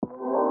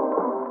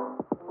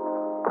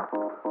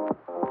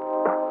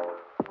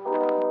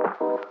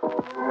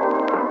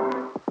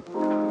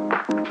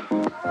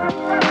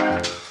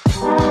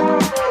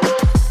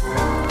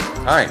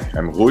Hi,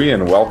 I'm Rui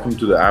and welcome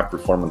to the App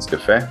Performance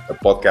Cafe, a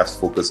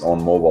podcast focused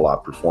on mobile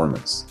app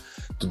performance.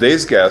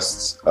 Today's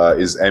guest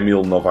is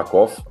Emil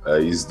Novakov.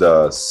 He's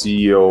the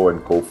CEO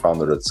and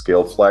co-founder at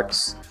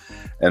ScaleFlex.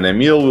 And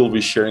Emil will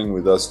be sharing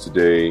with us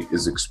today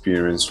his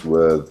experience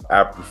with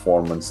app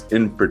performance,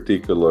 in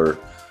particular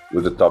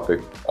with the topic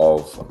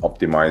of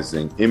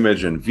optimizing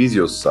image and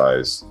video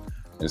size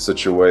in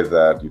such a way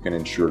that you can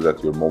ensure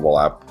that your mobile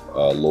app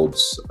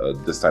loads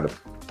this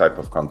type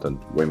of content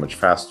way much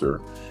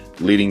faster,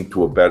 leading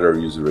to a better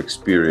user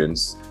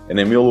experience. And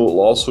Emil will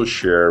also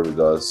share with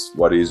us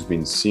what he's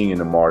been seeing in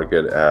the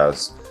market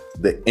as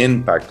the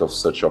impact of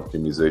such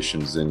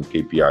optimizations in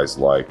KPIs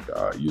like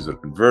user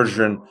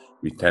conversion,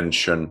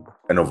 retention,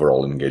 and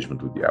overall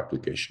engagement with the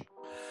application.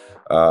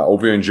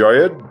 Hope you enjoy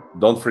it.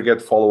 Don't forget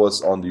to follow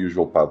us on the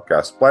usual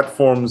podcast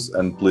platforms,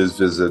 and please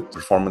visit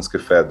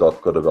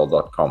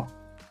performancecafe.codabel.com.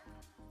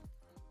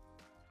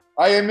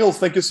 Hi, Emil.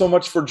 Thank you so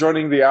much for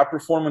joining the App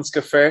Performance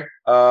Cafe.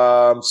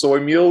 So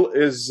Emil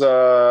is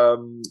the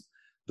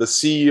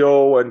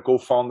CEO and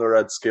co-founder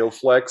at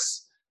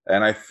ScaleFlex.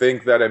 And I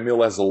think that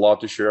Emil has a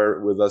lot to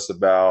share with us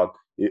about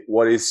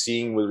what he's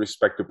seeing with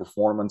respect to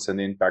performance and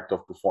the impact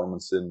of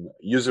performance in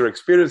user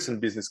experience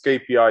and business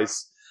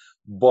KPIs.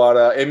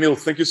 But Emil,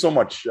 thank you so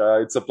much.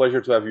 It's a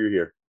pleasure to have you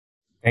here.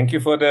 Thank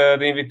you for the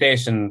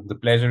invitation. The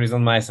pleasure is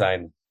on my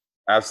side.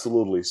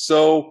 Absolutely.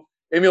 So,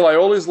 Emil, I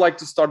always like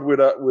to start with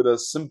a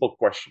simple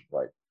question,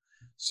 right?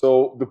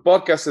 So the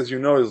podcast, as you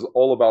know, is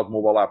all about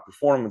mobile app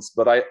performance,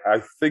 but I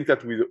think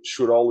that we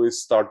should always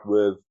start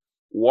with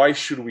why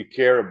should we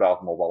care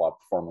about mobile app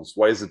performance?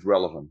 Why is it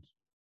relevant?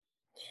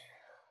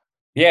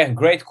 Yeah,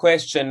 great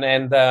question.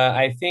 And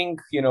I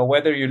think,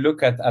 whether you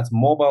look at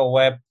mobile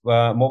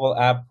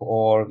app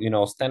or,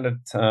 standard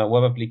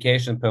web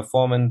application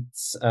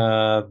performance,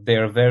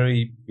 there are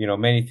very,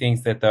 many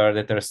things that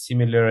are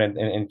similar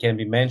and can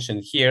be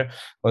mentioned here.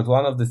 But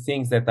one of the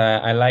things that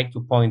I like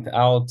to point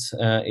out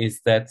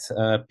is that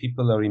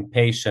people are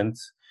impatient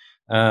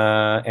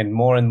and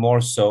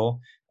more so.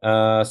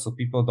 So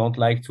people don't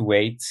like to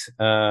wait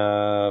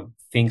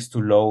things to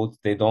load.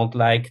 They don't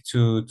like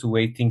to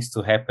wait things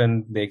to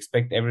happen. They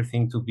expect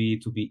everything to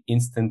be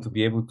instant, to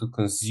be able to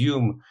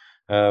consume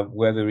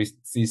whether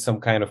it's some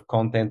kind of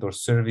content or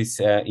service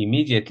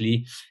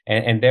immediately.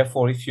 And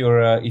therefore, if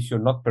you're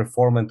not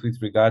performant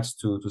with regards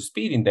to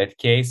speed in that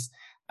case,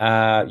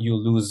 you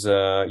lose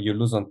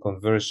on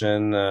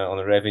conversion,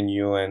 on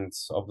revenue, and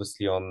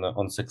obviously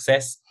on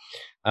success.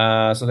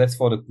 So that's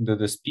for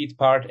the speed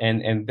part,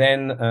 and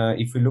then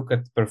if we look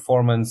at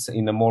performance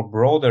in a more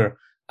broader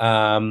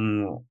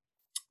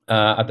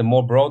at the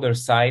more broader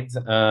side,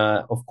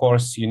 of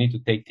course, you need to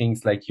take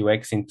things like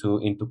UX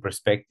into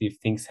perspective.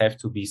 Things have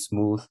to be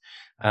smooth.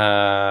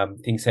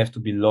 Things have to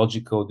be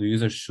logical. The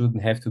user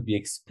shouldn't have to be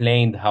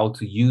explained how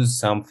to use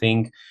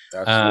something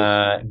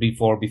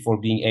before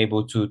being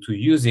able to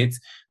use it.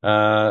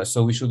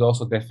 So we should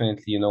also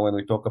definitely, when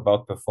we talk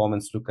about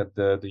performance, look at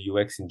the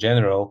UX in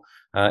general,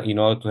 in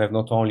order to have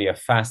not only a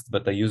fast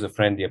but a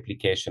user-friendly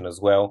application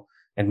as well,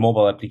 and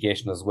mobile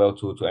application as well,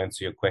 to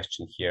answer your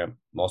question here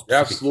more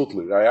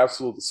specifically.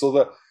 Absolutely.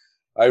 So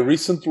I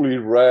recently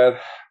read,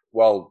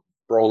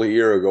 probably a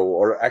year ago,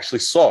 or actually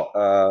saw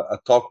a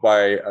talk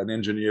by an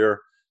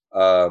engineer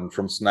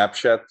from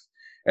Snapchat,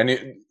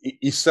 and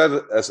he said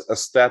a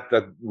stat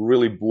that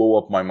really blew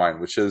up my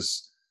mind, which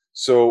is,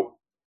 so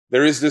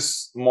there is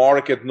this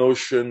market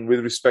notion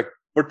with respect,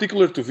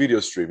 particular to video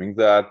streaming,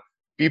 that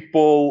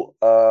people,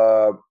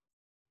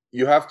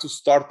 you have to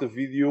start the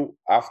video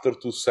after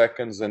 2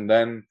 seconds, and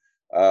then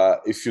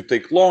if you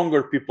take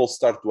longer, people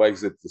start to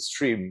exit the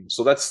stream.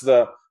 So that's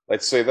the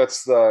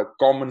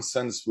common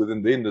sense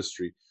within the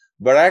industry.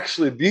 But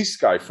actually, this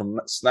guy from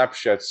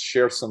Snapchat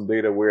shares some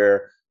data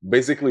where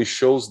basically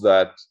shows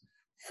that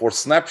for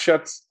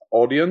Snapchat's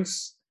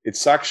audience,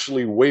 it's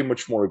actually way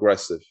much more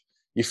aggressive.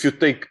 If you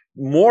take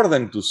more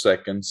than 2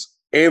 seconds,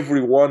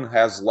 everyone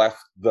has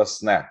left the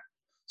snap.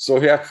 So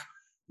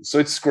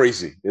it's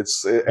crazy.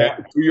 It's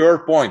to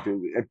your point,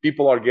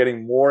 people are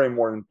getting more and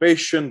more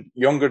impatient.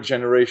 Younger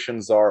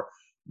generations are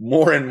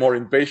more and more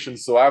impatient.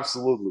 So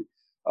absolutely.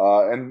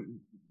 And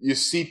you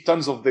see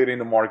tons of data in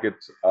the market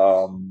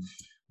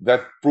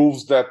that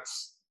proves that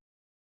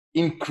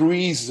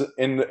increase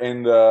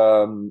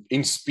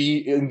in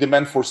speed, in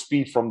demand for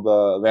speed from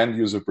the end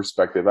user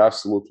perspective.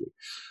 Absolutely.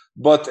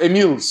 But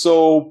Emil,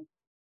 so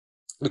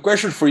the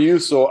question for you,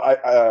 so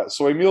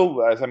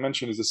Emil, as I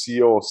mentioned, is the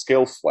CEO of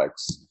ScaleFlex.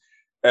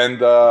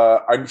 And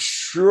I'm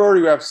sure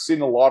you have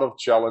seen a lot of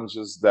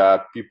challenges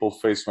that people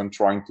face when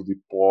trying to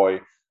deploy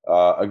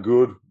a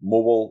good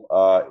mobile,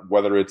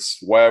 whether it's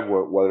web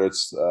or whether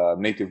it's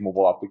native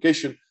mobile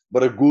application,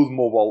 but a good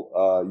mobile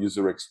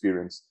user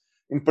experience,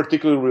 in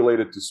particular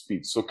related to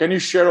speed. So can you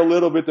share a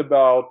little bit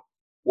about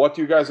what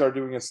you guys are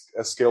doing as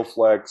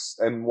ScaleFlex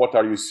and what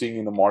are you seeing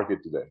in the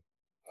market today?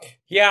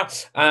 Yeah,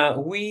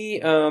 we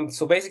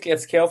so basically at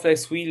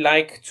Scaleflex we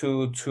like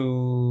to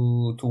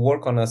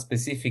work on a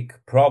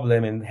specific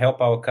problem and help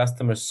our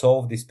customers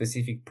solve this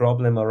specific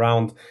problem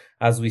around,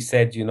 as we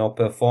said,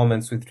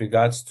 performance with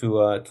regards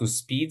to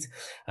speed,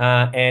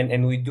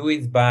 and we do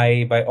it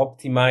by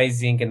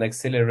optimizing and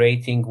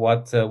accelerating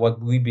what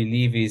we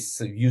believe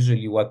is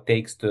usually what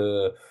takes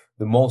the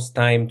most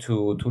time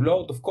to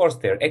load. Of course,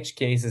 there are edge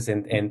cases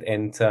and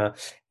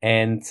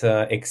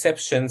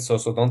exceptions.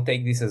 So don't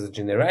take this as a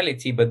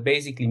generality, but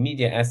basically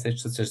media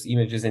assets such as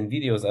images and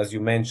videos, as you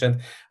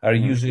mentioned, are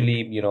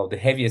usually, the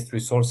heaviest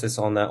resources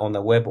on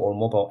a web or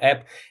mobile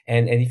app.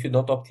 And if you're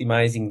not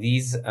optimizing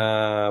these,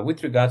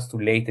 with regards to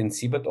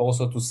latency, but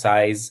also to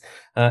size,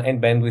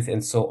 and bandwidth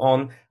and so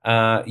on,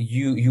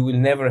 you will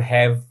never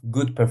have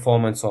good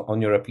performance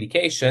on your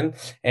application.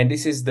 And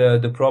this is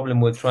the problem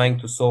we're trying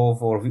to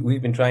solve, or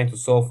we've been trying to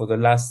solve for the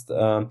last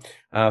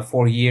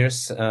 4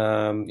 years,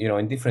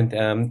 in different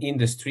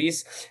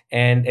industries.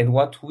 And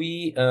what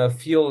we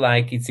feel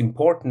like it's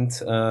important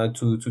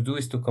to do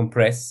is to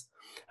compress,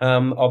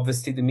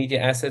 obviously, the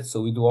media assets.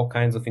 So we do all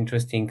kinds of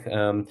interesting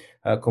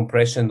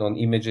compression on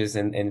images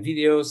and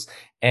videos,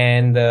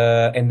 and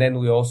then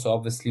we also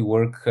obviously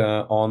work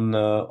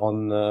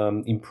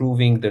on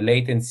improving the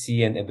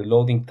latency and the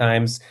loading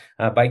times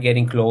by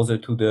getting closer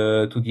to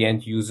the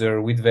end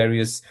user with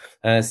various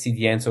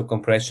CDNs or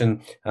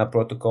compression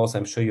protocols.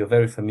 I'm sure you're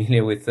very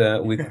familiar with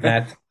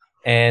that.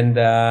 And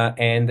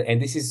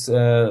this is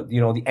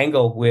the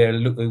angle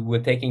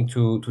we're taking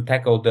to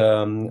tackle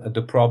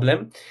the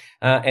problem.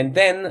 And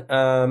then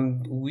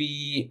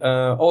we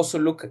also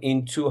look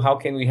into how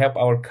can we help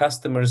our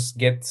customers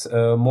get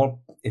more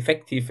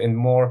effective and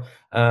more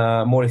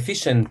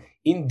efficient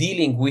in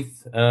dealing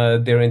with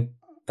their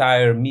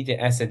entire media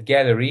asset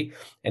gallery.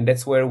 And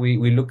that's where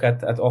we look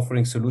at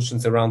offering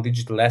solutions around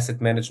digital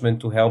asset management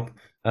to help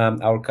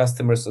our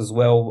customers as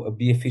well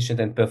be efficient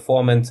and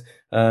performant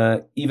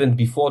even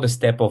before the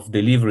step of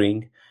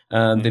delivering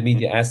the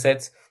media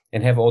assets,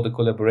 and have all the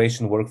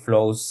collaboration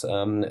workflows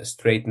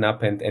straighten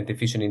up and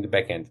efficient in the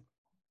back end.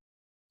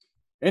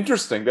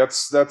 Interesting.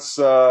 That's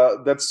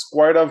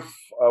quite a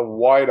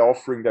wide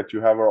offering that you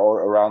have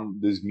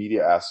around these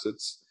media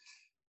assets.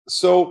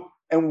 So,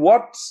 and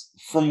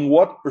from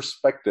what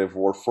perspective,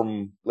 or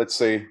from, let's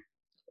say,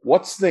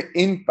 what's the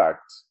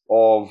impact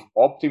of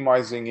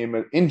optimizing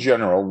image in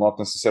general, not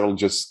necessarily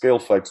just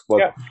Scaleflex,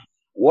 but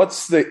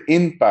what's the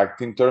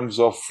impact in terms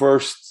of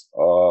first,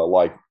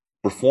 like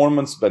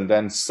performance, but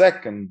then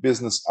second,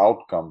 business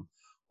outcome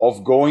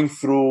of going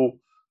through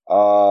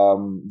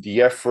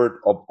the effort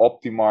of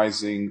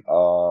optimizing,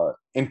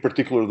 in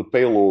particular, the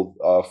payload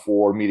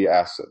for media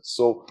assets?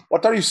 So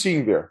what are you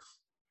seeing there?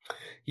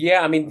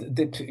 Yeah, I mean,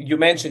 you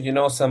mentioned,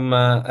 some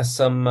guys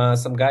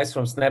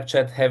from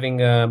Snapchat having,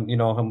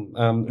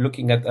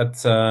 looking at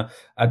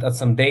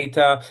some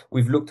data.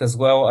 We've looked as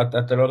well at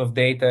a lot of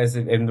data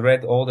and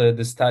read all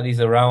the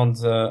studies around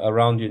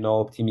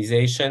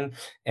optimization.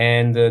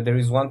 And there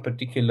is one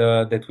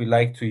particular that we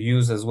like to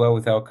use as well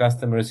with our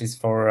customers. Is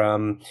for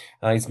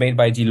it's made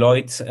by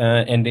Deloitte,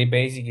 and they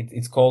basically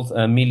it's called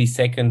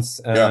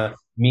milliseconds.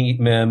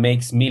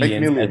 Makes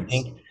millions, I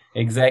think.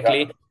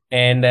 Exactly. Yeah.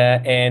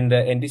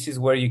 And this is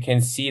where you can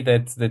see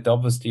that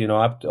obviously,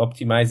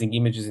 optimizing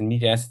images and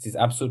media assets is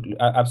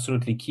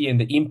absolutely key. And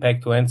the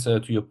impact, to answer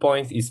to your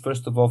point, is,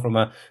 first of all, from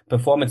a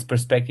performance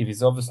perspective,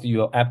 is obviously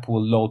your app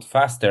will load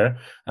faster.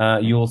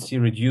 You will see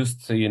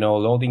reduced,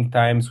 loading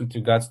times with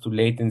regards to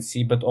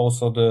latency, but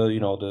also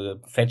the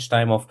fetch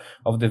time of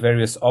the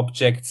various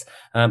objects,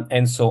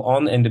 and so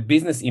on. And the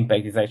business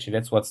impact is actually,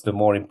 that's what's the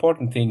more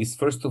important thing, is,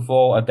 first of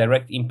all, a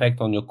direct impact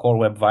on your core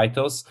web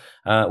vitals,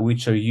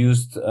 which are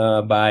used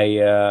by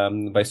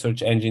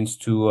search engines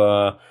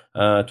to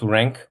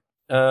rank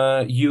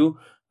you.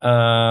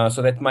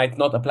 So that might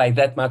not apply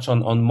that much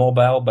on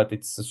mobile, but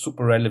it's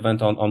super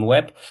relevant on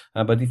web.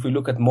 But if we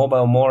look at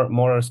mobile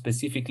more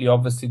specifically,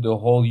 obviously the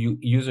whole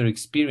user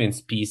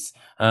experience piece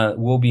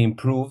will be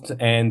improved,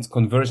 and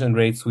conversion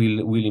rates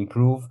will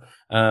improve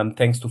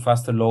thanks to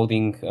faster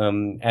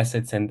loading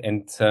assets and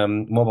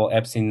mobile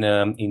apps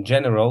in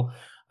general.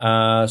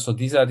 So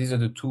these are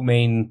the two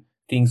main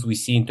things we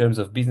see in terms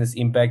of business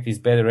impact. Is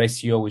better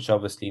SEO, which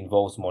obviously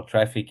involves more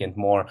traffic and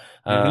more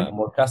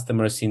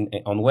customers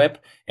on web,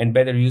 and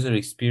better user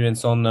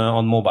experience on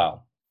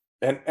mobile.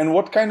 And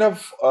what kind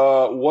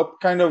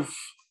of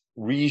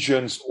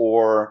regions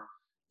or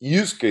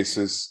use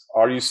cases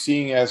are you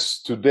seeing as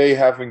today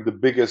having the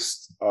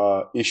biggest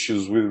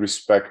issues with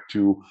respect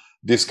to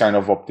this kind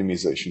of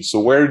optimization? So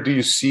where do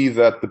you see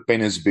that the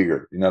pain is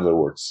bigger, in other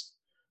words?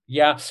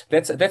 Yeah,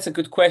 that's a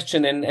good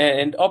question,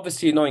 and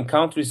obviously, in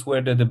countries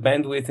where the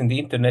bandwidth and the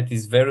internet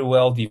is very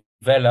well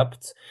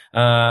developed,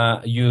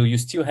 you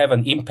still have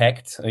an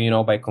impact,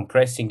 by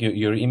compressing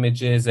your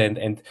images,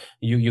 and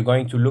you're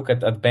going to look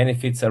at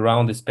benefits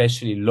around,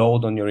 especially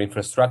load on your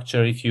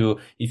infrastructure if you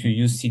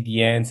use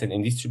CDNs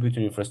and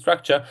distributed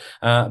infrastructure.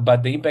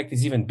 But the impact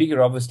is even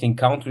bigger, obviously, in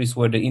countries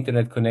where the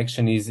internet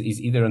connection is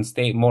either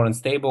more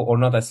unstable or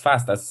not as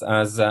fast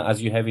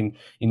as you have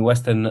in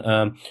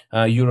Western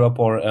Europe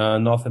or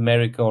North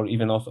America, or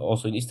even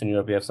also in Eastern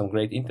Europe. We have some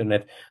great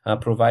internet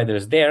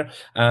providers there.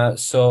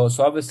 So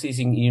obviously,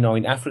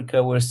 in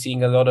Africa, we're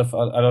seeing a lot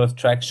of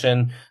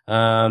traction.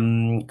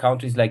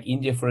 Countries like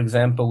India, for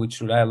example,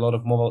 which rely a lot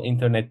of mobile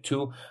internet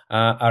too,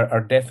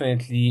 are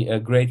definitely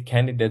great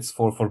candidates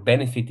for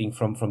benefiting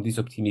from these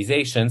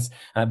optimizations,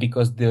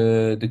 because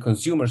the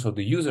consumers or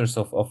the users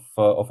of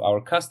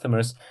our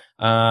customers,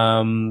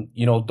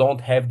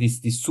 don't have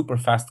these super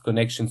fast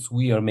connections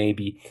we are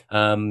maybe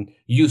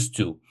used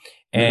to.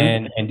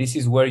 And this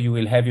is where you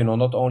will have,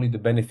 not only the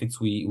benefits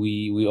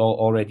we all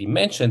already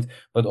mentioned,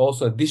 but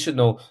also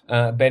additional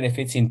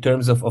benefits in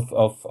terms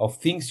of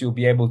things you'll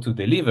be able to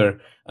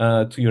deliver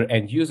to your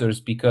end users,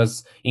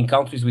 because in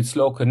countries with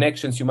slow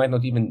connections, you might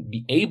not even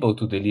be able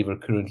to deliver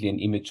currently an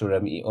image or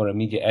a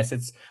media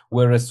assets,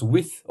 whereas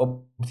with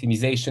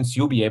optimizations,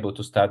 you'll be able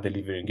to start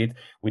delivering it,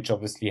 which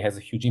obviously has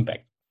a huge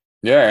impact.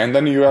 Yeah, and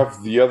then you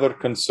have the other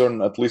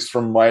concern, at least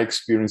from my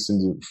experience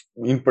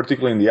in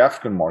particular in the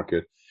African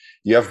market,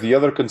 you have the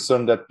other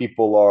concern that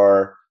people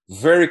are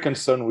very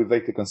concerned with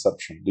data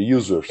consumption, the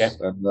users, Yeah.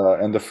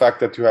 and the fact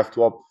that you have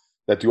to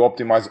that you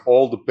optimize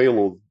all the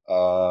payload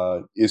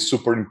is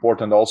super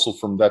important also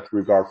from that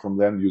regard, from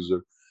the end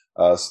user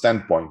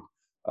standpoint.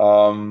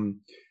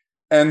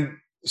 And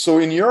so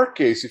in your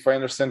case, if I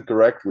understand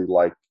correctly,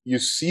 like you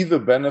see the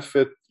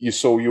benefit, you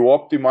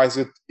optimize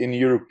it in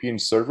European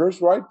servers,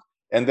 right?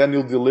 And then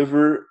you'll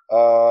deliver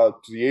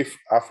to the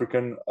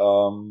African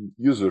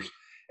users.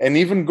 And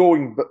even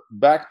going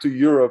back to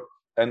Europe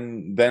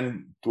and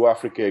then to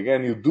Africa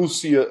again, you do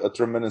see a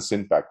tremendous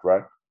impact,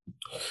 right?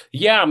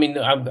 Yeah, I mean,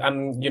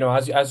 I'm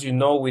as you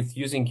know, with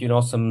using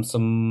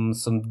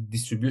some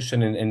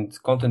distribution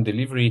and content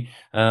delivery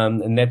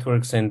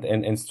networks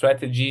and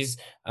strategies,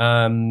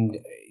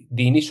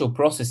 the initial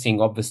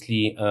processing,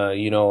 obviously,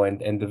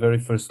 and the very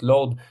first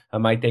load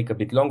might take a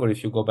bit longer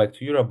if you go back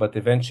to Europe, but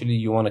eventually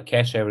you want to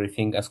cache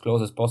everything as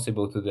close as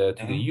possible to the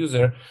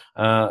user,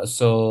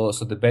 so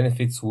the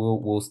benefits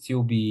will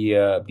still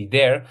be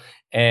there.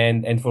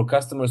 And for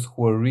customers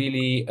who are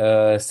really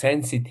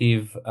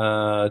sensitive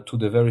to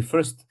the very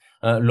first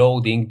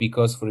loading,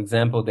 because, for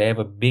example, they have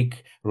a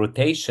big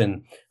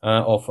rotation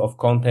of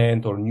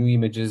content or new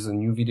images and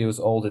new videos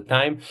all the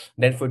time,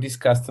 then for these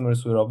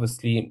customers, we're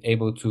obviously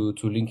able to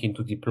link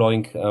into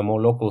deploying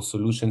more local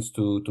solutions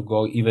to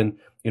go even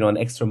an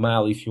extra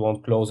mile, if you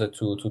want, closer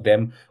to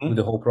them with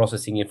the whole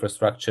processing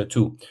infrastructure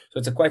too. So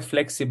it's a quite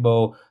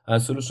flexible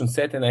solution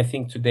set, and I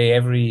think today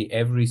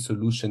every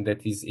solution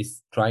that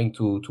is trying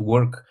to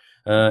work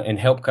and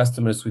help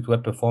customers with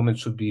web performance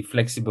should be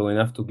flexible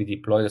enough to be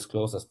deployed as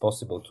close as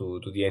possible to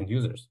the end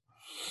users.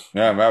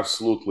 Yeah,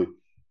 absolutely.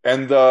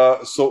 And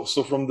so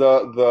from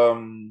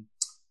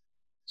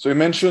so you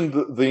mentioned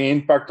the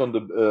impact on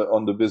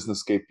the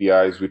business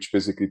KPIs, which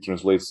basically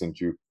translates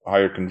into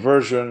higher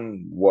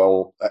conversion.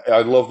 Well,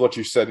 I love what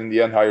you said in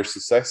the end, higher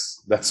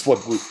success. That's what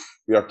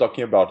we are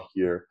talking about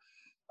here.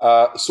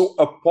 So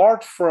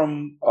apart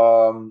from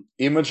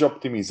image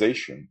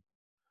optimization,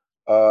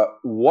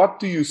 what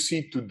do you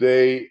see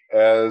today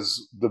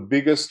as the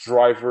biggest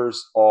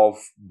drivers of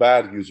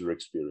bad user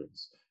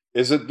experience?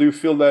 Do you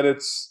feel that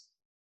it's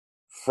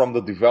from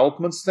the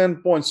development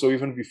standpoint? So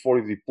even before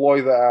you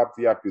deploy the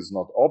app is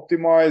not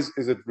optimized?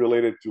 Is it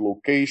related to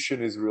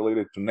location? Is it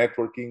related to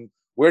networking?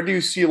 Where do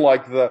you see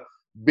like the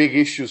big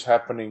issues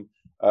happening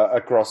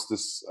across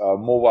this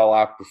mobile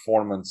app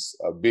performance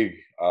big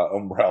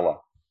umbrella?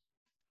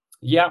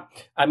 Yeah,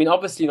 I mean,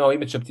 obviously,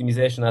 image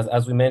optimization,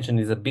 as we mentioned,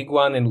 is a big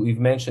one, and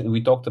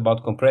we talked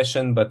about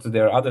compression, but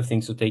there are other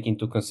things to take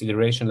into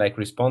consideration, like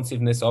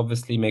responsiveness.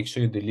 Obviously, make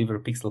sure you deliver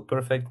pixel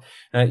perfect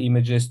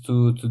images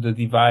to the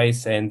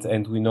device,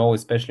 and we know,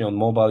 especially on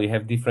mobile, you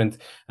have different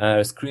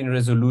screen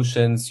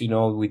resolutions,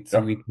 with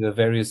the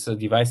various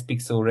device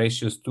pixel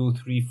ratios, 2,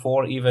 3,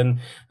 4,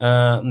 even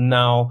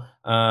now.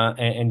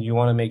 And you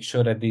want to make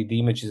sure that the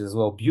image is as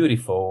well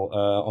beautiful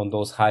on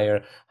those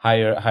higher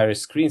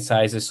screen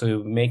sizes.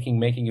 So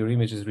making your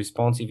images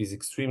responsive is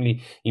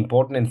extremely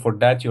important, and for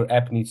that your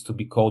app needs to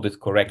be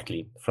coded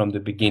correctly from the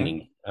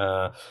beginning.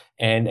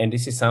 And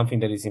this is something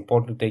that is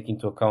important to take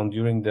into account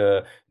during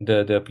the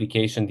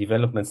application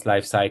development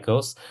life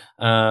cycles.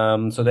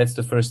 So that's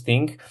the first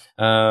thing.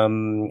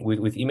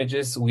 With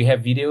images, we have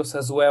videos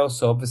as well.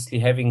 So obviously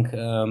having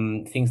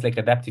things like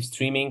adaptive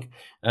streaming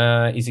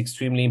is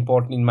extremely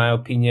important in my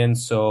opinion.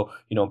 So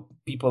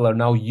people are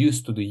now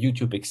used to the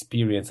YouTube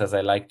experience, as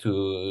I like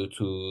to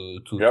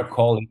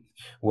call it,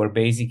 where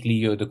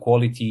basically the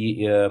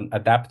quality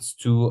adapts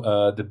to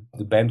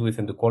the bandwidth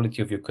and the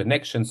quality of your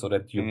connection, so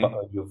that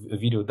your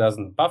video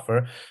doesn't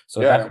buffer.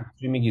 So that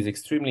streaming is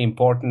extremely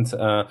important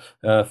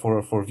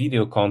for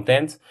video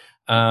content.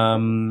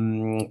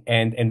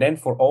 And then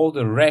for all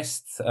the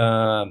rest,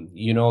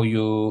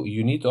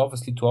 you need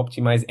obviously to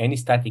optimize any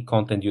static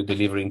content you're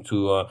delivering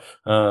to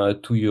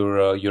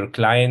your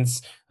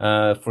clients.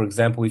 For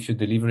example, if you're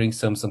delivering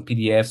some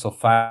PDFs or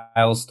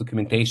files,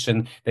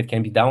 documentation that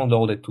can be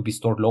downloaded to be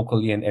stored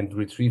locally and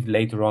retrieved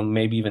later on,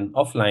 maybe even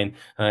offline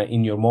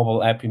in your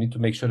mobile app, you need to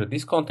make sure that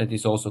this content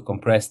is also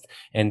compressed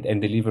and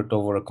delivered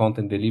over a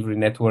content delivery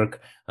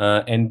network,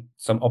 and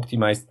some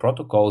optimized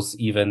protocols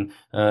even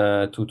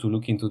to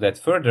look into that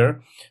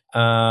further.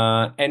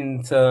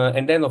 And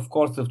then, of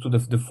course,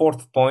 the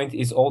fourth point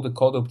is all the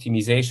code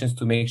optimizations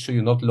to make sure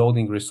you're not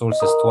loading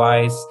resources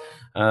twice.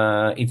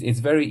 It's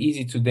very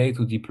easy today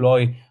to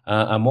deploy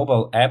a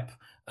mobile app,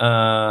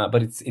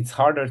 but it's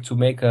harder to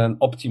make an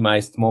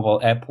optimized mobile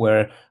app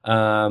where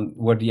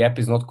the app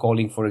is not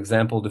calling, for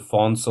example, the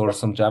fonts or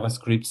some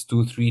JavaScripts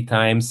 2-3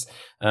 times.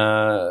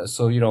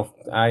 So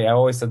I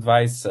always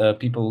advise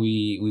people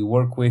we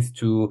work with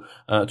to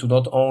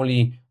not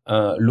only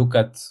look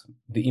at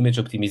the image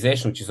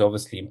optimization, which is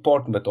obviously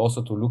important, but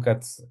also to look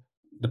at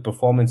the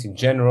performance in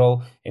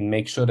general and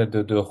make sure that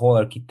the whole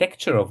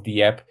architecture of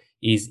the app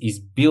is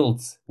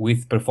built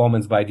with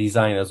performance by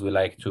design, as we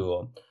like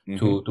to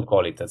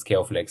call it at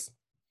Scareflex.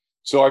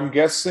 So I'm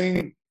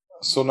guessing.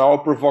 So now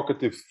a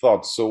provocative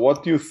thought. So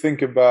what do you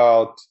think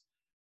about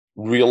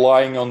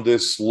relying on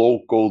this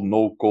low code,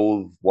 no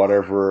code,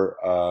 whatever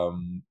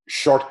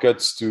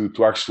shortcuts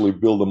to actually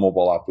build a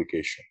mobile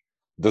application?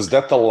 Does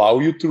that allow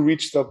you to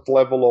reach that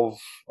level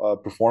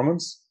of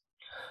performance?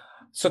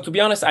 So to be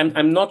honest,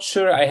 I'm not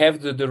sure I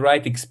have the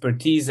right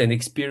expertise and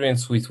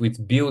experience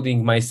with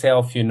building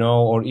myself,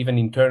 or even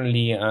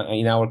internally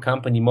in our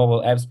company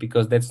mobile apps,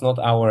 because that's not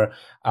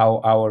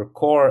our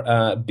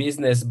core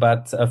business.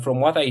 But from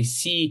what I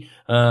see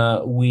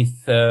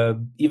with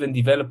even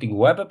developing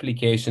web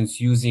applications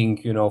using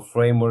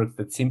frameworks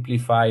that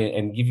simplify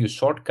and give you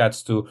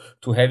shortcuts to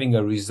having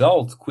a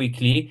result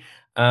quickly.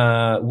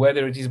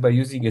 Whether it is by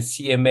using a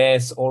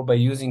CMS or by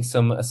using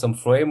some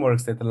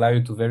frameworks that allow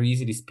you to very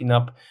easily spin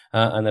up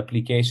an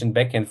application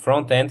back and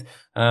front end.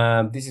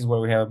 This is where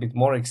we have a bit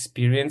more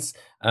experience.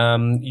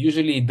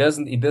 Usually it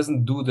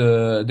doesn't do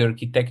the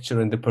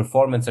architecture and the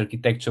performance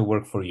architecture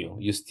work for you.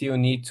 You still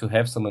need to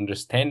have some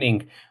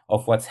understanding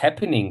of what's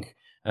happening.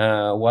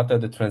 What are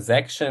the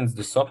transactions,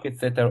 the sockets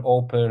that are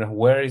open,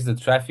 where is the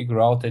traffic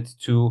routed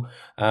to,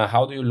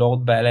 how do you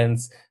load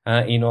balance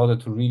in order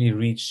to really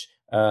reach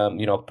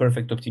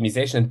perfect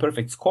optimization and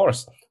perfect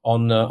scores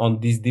on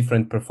these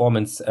different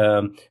performance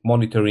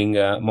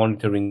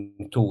monitoring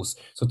tools.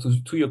 So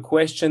to your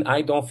question,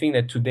 I don't think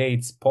that today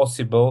it's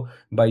possible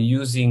by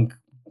using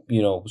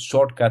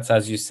shortcuts,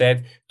 as you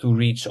said, to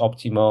reach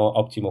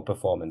optimal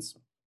performance.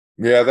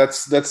 Yeah,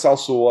 that's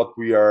also what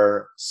we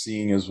are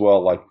seeing as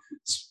well. Like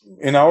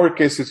in our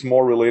case, it's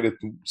more related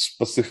to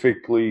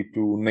specifically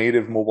to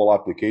native mobile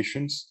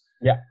applications.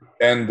 Yeah,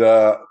 and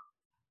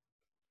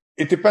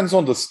it depends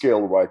on the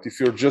scale, right? If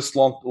you're just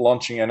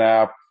launching an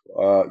app,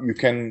 you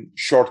can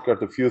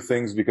shortcut a few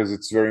things because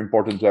it's very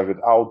important to have it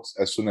out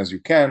as soon as you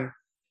can.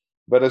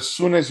 But as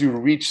soon as you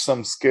reach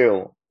some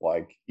scale,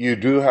 like you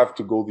do have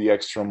to go the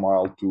extra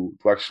mile to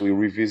actually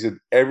revisit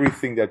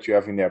everything that you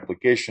have in the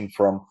application,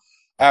 from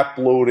app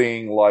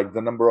loading, like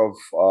the number of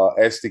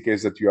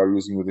SDKs that you are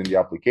using within the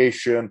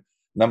application,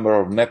 number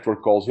of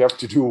network calls. You have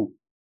to do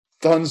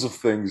tons of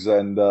things,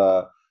 and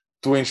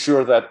to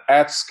ensure that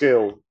at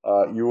scale,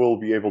 you will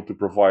be able to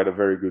provide a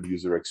very good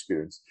user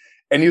experience.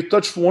 And you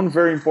touched one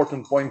very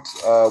important point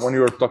when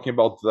you were talking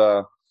about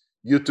the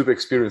YouTube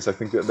experience. I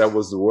think that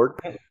was the word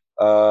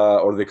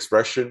or the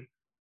expression,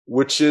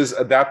 which is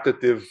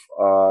adaptive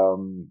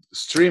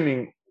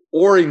streaming,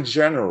 or in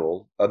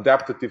general,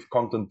 adaptive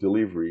content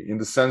delivery, in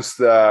the sense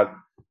that,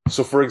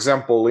 so for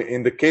example,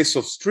 in the case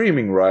of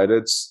streaming, right,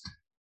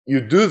 you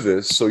do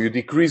this, so you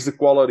decrease the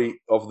quality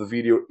of the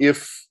video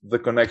if the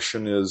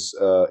connection is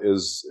a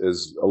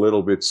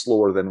little bit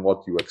slower than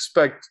what you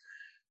expect,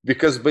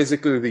 because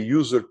basically the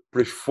user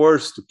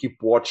prefers to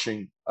keep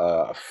watching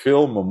a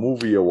film, a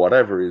movie, or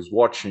whatever is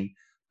watching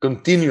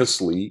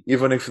continuously,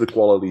 even if the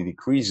quality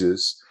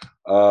decreases,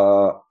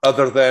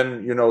 other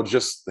than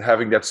just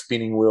having that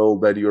spinning wheel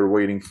that you're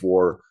waiting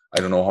for I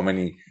don't know how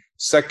many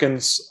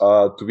seconds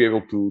to be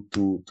able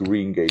to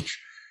re-engage.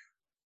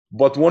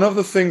 But one of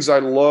the things I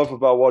love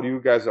about what you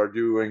guys are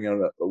doing,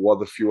 and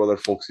what a few other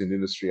folks in the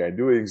industry are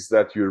doing, is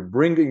that you're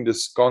bringing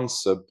this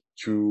concept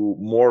to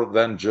more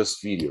than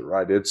just video,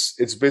 right?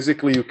 It's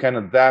basically you can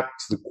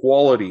adapt the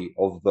quality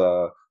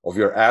of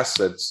your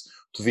assets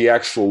to the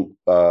actual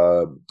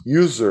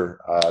user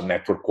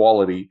network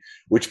quality,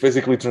 which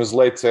basically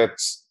translates at,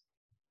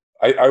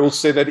 I will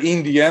say that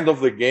in the end of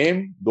the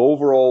game, the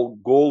overall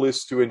goal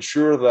is to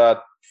ensure that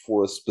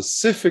for a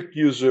specific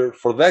user,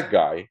 for that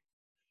guy,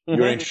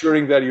 you're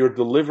ensuring that you're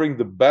delivering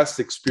the best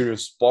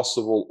experience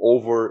possible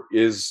over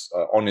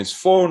on his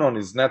phone, on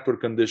his network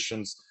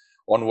conditions,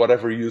 on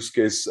whatever use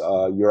case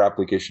your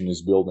application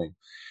is building.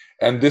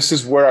 And this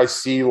is where I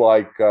see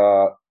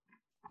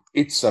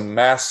it's a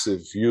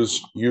massive,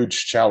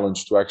 huge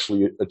challenge to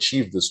actually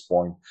achieve this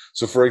point.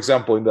 So, for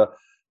example, in the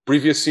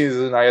previous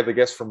season, I had a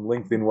guest from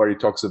LinkedIn where he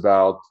talks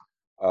about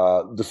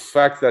the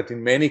fact that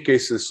in many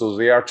cases, so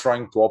they are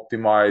trying to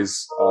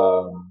optimize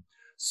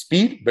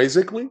speed,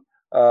 basically,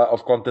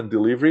 of content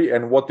delivery.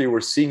 And what they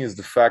were seeing is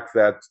the fact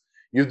that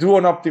you do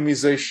an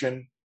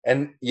optimization,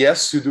 and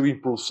yes, you do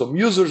improve some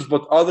users,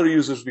 but other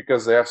users,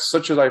 because they have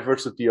such a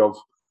diversity of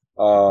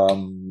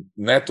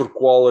network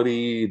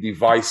quality,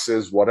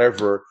 devices,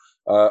 whatever,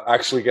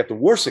 actually get the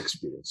worst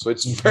experience. So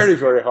it's very,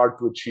 very hard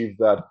to achieve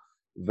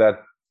that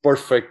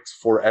perfect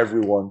for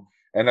everyone.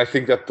 And I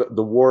think that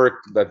the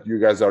work that you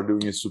guys are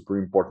doing is super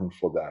important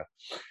for that.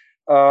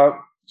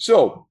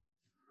 So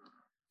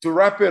to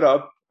wrap it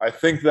up, I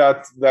think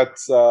that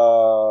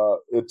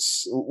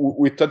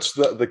we touched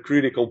the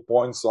critical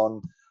points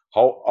on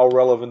how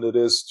relevant it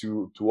is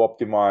to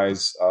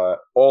optimize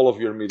all of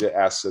your media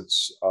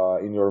assets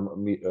in your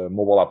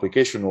mobile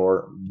application,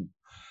 or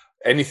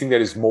anything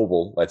that is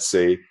mobile, let's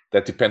say,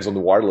 that depends on the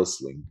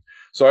wireless link.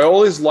 So I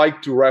always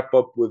like to wrap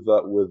up with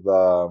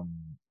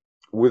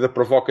a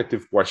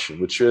provocative question,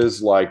 which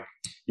is like,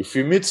 if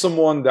you meet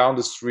someone down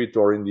the street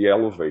or in the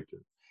elevator,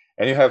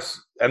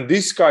 and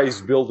this guy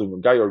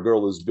or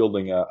girl is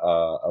building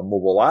a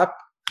mobile app,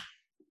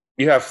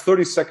 you have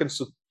 30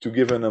 seconds to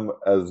give them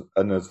as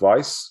an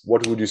advice.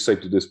 What would you say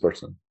to this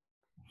person?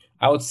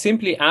 I would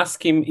simply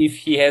ask him if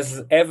he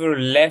has ever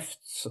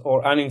left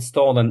or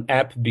uninstalled an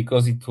app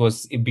because it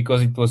was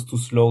too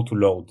slow to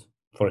load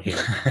for him.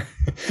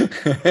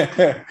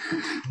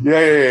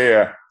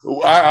 Yeah.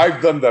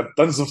 I've done that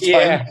tons of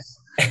times.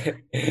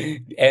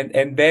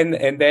 and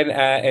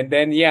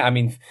then yeah, I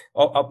mean,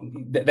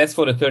 that's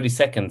for the 30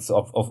 seconds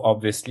of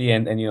obviously,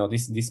 and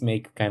this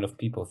make kind of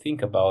people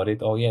think about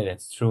it. Oh yeah,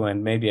 that's true,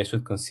 and maybe I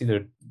should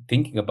consider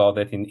thinking about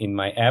that in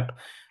my app.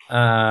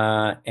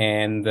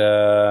 And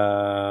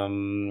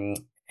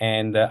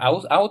I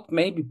would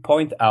maybe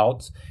point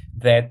out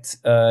that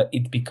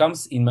it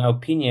becomes, in my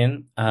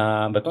opinion,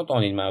 but not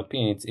only in my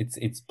opinion,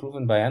 it's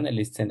proven by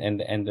analysts and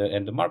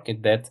the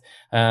market that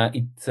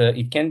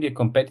it can be a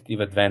competitive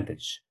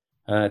advantage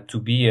to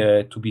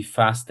be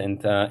fast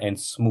and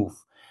smooth,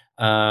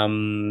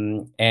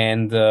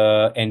 and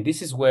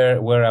this is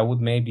where I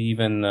would maybe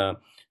even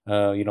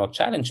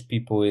challenge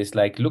people, is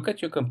like, look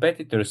at your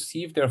competitors,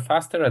 see if they're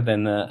faster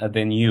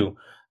than you,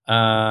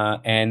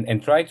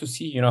 and try to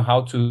see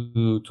how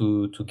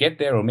to get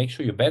there, or make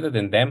sure you're better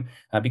than them,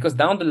 because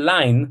down the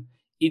line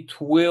it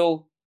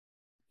will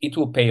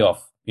pay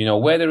off.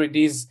 Whether it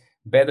is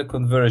better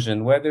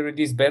conversion, whether it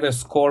is better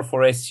score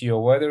for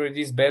SEO, whether it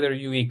is better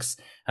UX,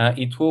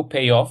 it will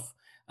pay off.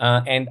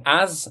 And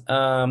as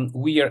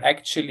we are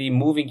actually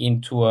moving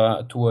into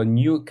a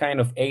new kind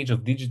of age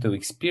of digital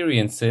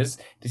experiences,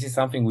 this is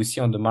something we see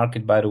on the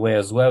market, by the way,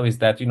 as well, is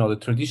that, the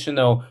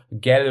traditional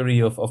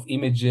gallery of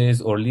images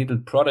or little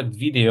product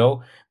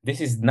video, this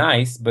is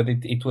nice, but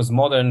it was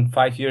modern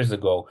 5 years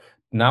ago.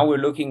 Now we're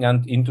looking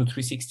into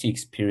 360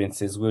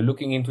 experiences. We're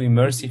looking into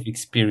immersive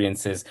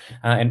experiences.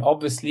 And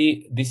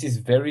obviously, this is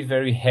very,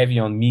 very heavy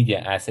on media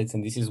assets.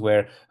 And this is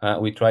where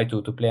we try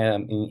to play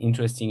an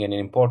interesting and an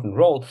important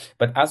role.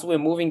 But as we're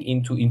moving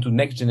into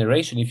next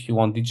generation, if you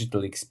want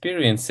digital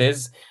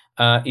experiences,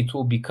 it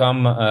will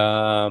become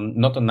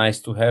not a nice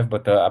to have,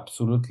 but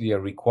absolutely a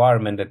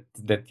requirement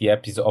that the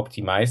app is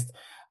optimized,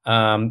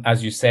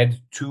 as you said,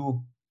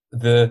 to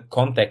the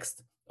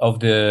context of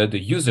the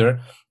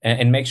user,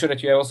 and make sure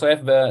that you also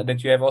have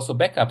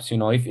backups.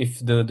 If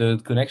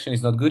the connection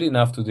is not good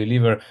enough to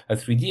deliver a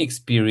 3D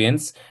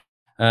experience,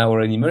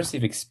 or an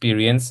immersive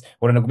experience,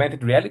 or an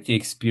augmented reality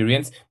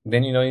experience,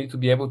 then you need to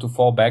be able to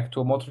fall back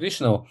to a more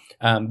traditional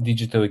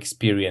digital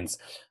experience.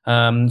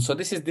 So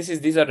these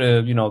are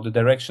the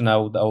direction I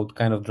would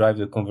kind of drive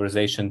the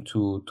conversation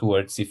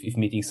towards if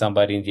meeting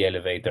somebody in the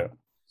elevator.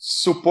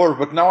 Super,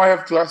 but now I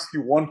have to ask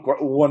you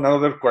one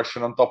other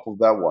question on top of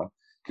that one,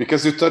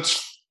 because you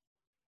touched,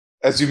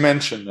 as you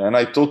mentioned, and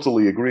I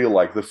totally agree,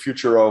 like the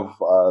future of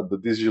the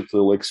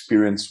digital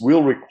experience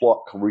will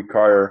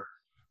require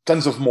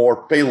tons of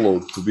more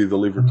payload to be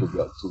delivered to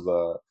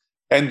the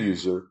end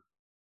user.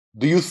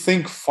 Do you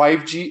think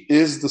 5G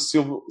is the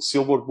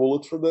silver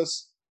bullet for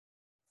this?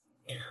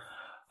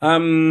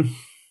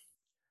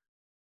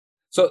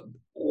 So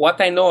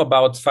what I know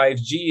about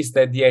 5G is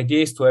that the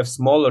idea is to have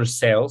smaller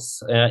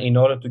cells in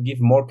order to give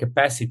more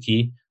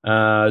capacity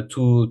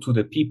to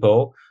the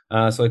people.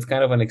 So it's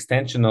kind of an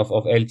extension of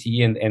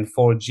LTE and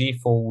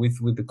 4G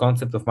with the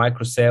concept of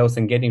microcells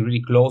and getting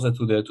really closer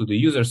to the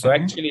user. So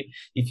actually,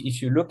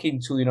 if you look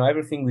into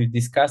everything we've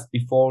discussed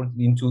before,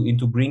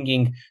 into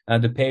bringing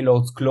the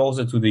payloads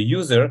closer to the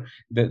user,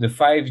 the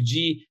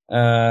 5G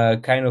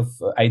kind of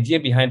idea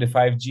behind the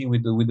 5G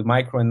with the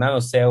micro and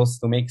nano cells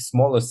to make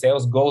smaller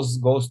cells goes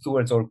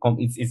towards, or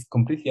it's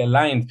completely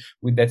aligned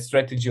with that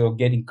strategy of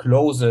getting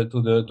closer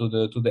to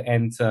the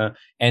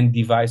end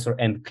device or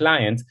end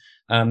client.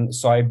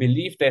 So I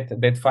believe that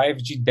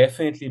 5G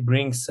definitely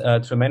brings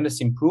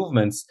tremendous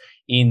improvements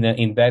in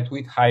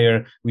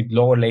bandwidth, with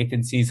lower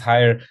latencies,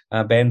 higher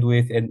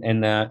bandwidth,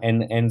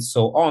 and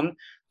so on.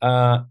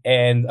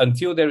 And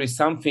until there is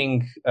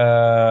something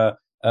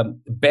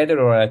better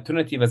or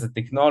alternative as a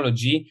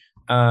technology,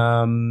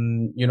 I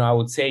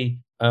would say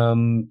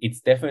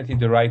it's definitely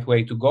the right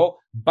way to go.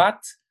 But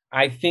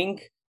I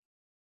think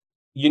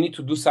you need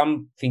to do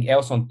something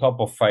else on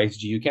top of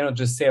 5G. You cannot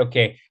just say,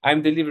 okay,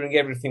 I'm delivering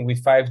everything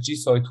with 5G,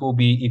 so it will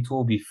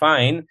be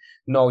fine.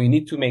 No, you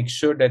need to make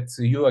sure that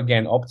you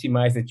again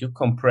optimize, that you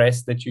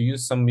compress, that you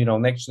use some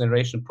next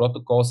generation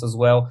protocols as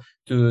well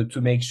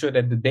to make sure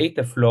that the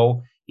data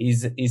flow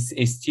is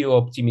still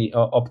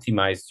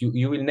optimized.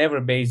 You will never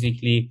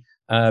basically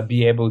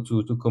be able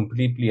to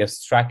completely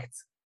abstract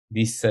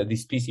this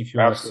piece if you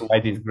want to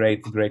provide this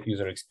great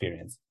user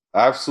experience.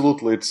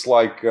 Absolutely. It's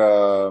like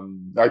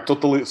I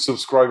totally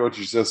subscribe what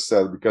you just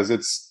said, because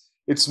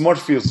it's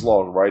Murphy's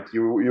law, right?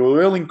 You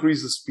will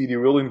increase the speed, you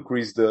will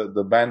increase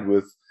the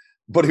bandwidth,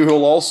 but you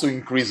will also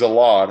increase a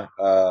lot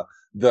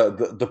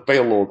the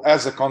payload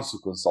as a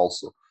consequence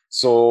also.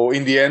 So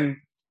in the end,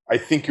 I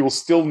think you will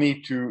still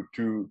need to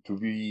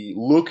be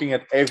looking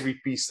at every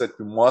piece that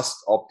you must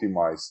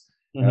optimize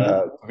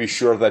to be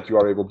sure that you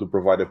are able to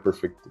provide a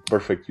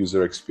perfect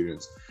user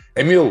experience.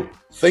 Emil,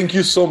 thank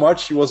you so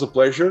much. It was a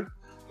pleasure.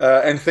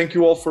 And thank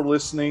you all for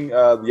listening,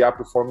 the App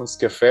Performance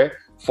Cafe.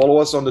 Follow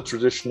us on the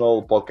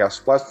traditional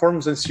podcast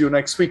platforms and see you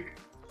next week.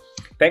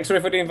 Thanks for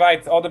the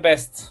invite. All the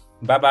best.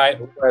 Bye-bye.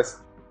 All the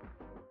best.